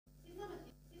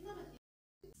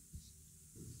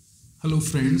Hello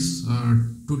friends,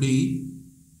 today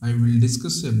I will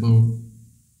discuss about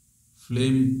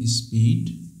flame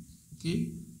speed.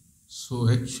 Okay, so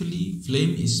actually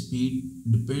flame speed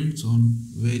depends on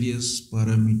various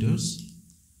parameters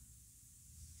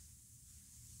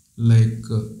like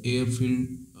air fuel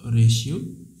ratio.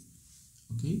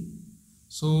 Okay,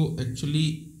 so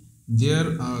actually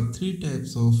there are three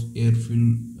types of air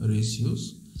fuel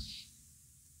ratios.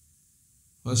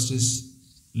 First is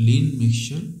lean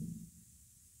mixture.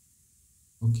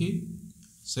 Okay,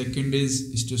 second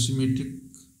is stoichiometric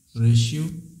ratio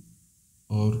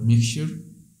or mixture.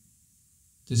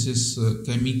 This is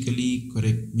chemically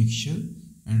correct mixture,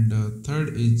 and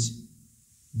third is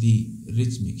the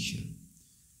rich mixture.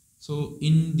 So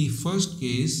in the first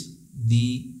case,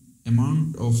 the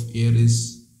amount of air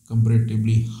is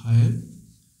comparatively higher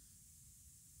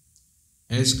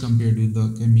as compared with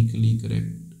the chemically correct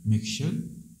mixture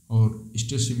or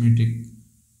stoichiometric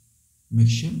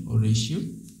mixture or ratio,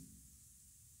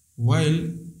 while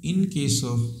in case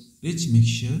of rich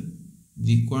mixture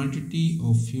the quantity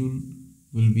of fuel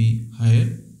will be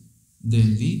higher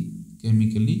than the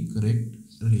chemically correct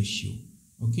ratio.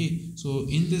 Okay, so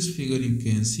in this figure you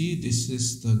can see this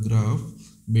is the graph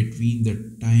between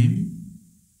the time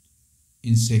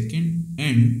in second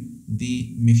and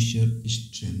the mixture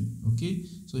strength. Okay,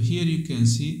 so here you can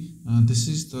see this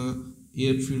is the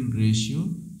air fuel ratio.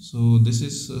 So this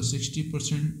is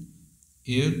 60%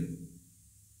 air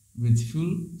with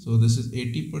fuel. So this is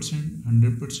 80%,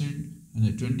 100%, and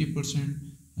 20%,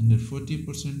 and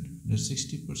 40%, and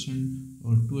 60%,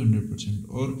 or 200%.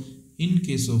 Or in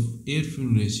case of air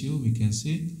fuel ratio, we can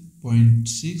say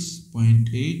 0.6,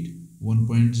 0.8,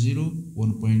 1.0,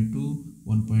 1.2,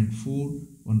 1.4,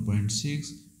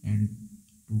 1.6, and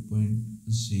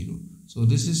 2.0. So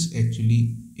this is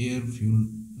actually air fuel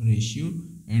ratio,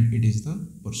 and it is the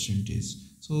percentage.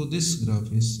 So this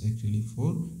graph is actually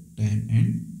for time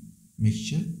and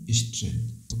mixture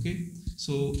strength. Okay,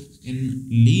 so in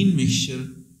lean mixture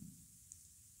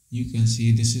you can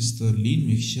see this is the lean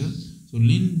mixture. So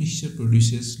lean mixture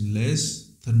produces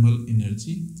less thermal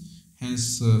energy,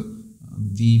 hence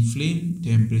the flame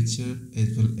temperature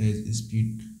as well as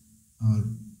speed are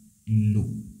low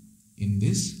in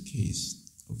this case.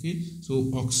 Okay,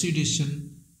 so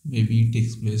oxidation maybe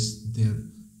takes place there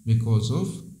because of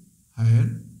higher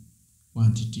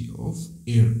quantity of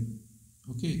air.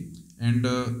 Okay, and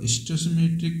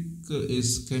stoichiometric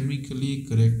is chemically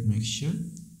correct mixture.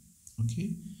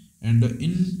 Okay, and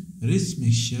in rich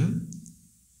mixture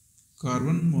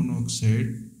carbon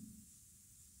monoxide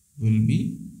will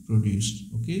be produced.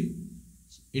 Okay,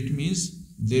 it means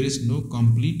there is no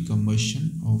complete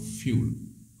combustion of fuel.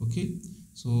 Okay,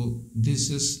 so this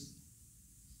is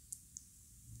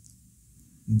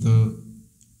the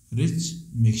rich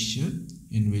mixture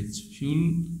in which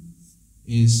fuel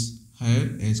is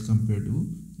higher as compared to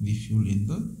the fuel in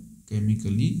the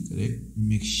chemically correct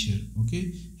mixture.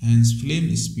 Okay, hence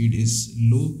flame speed is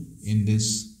low in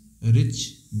this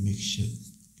rich mixture.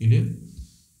 Clear?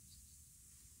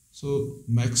 So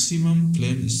maximum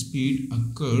flame speed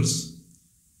occurs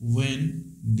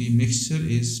when the mixture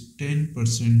is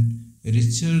 10%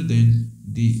 richer than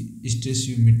the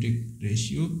stoichiometric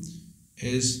ratio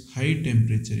as high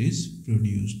temperature is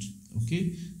produced.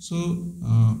 Okay, so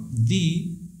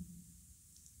the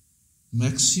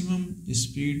maximum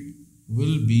speed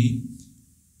will be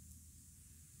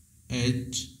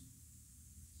at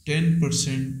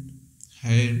 10%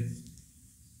 higher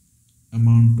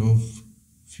amount of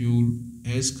fuel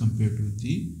as compared to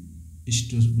the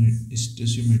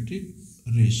stoichiometric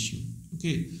ratio.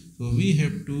 Okay, so we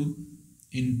have to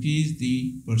increase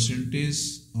the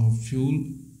percentage of fuel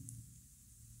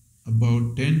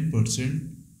about 10%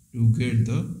 to get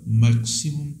the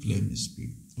maximum flame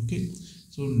speed. Okay,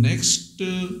 so next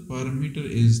parameter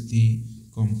is the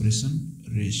compression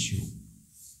ratio.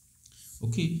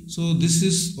 Okay, so this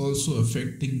is also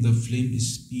affecting the flame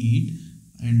speed,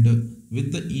 and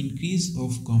with the increase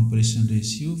of compression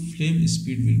ratio flame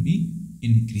speed will be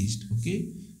increased.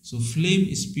 Okay, so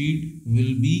flame speed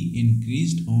will be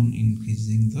increased on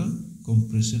increasing the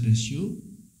compression ratio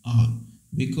R,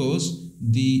 because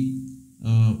the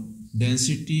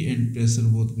density and pressure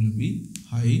both will be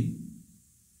high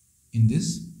in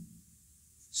this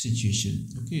situation.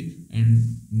 Okay,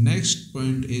 and next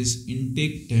point is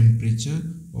intake temperature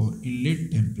or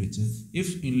inlet temperature.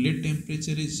 If inlet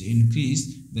temperature is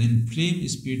increased, then flame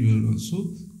speed will also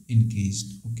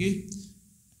increase. Okay,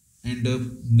 and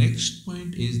next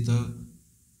point is the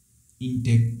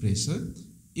intake pressure.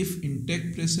 If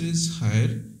intake pressure is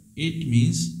higher, it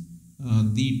means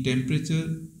the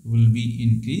temperature will be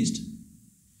increased,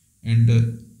 and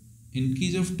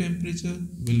increase of temperature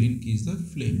will increase the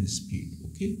flame speed,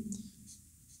 okay,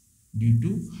 due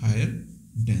to higher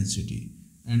density.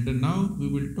 And now we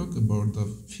will talk about the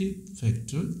fifth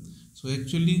factor. So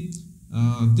actually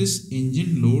this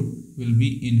engine load will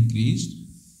be increased.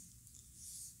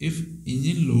 If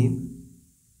engine load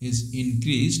is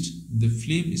increased, the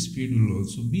flame speed will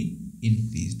also be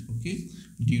increased, okay,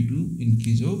 due to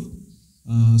increase of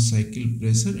cycle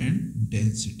pressure and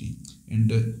density. And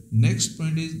the next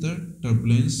point is the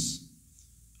turbulence.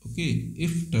 Okay,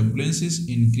 if turbulence is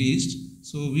increased,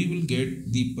 so we will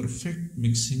get the perfect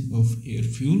mixing of air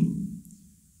fuel.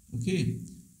 Okay,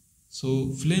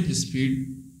 so flame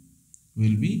speed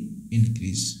will be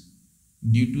increased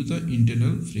due to the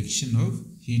internal friction of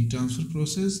heat transfer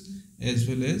process as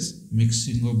well as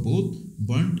mixing of both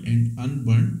burnt and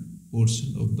unburnt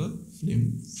portion of the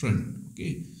flame front.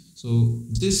 Okay, so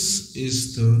this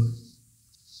is the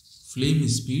flame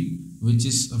speed which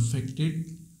is affected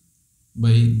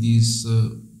by these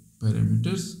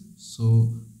parameters. So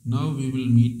now we will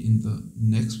meet in the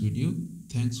next video.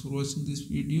 Thanks for watching this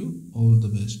video. All the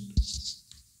best.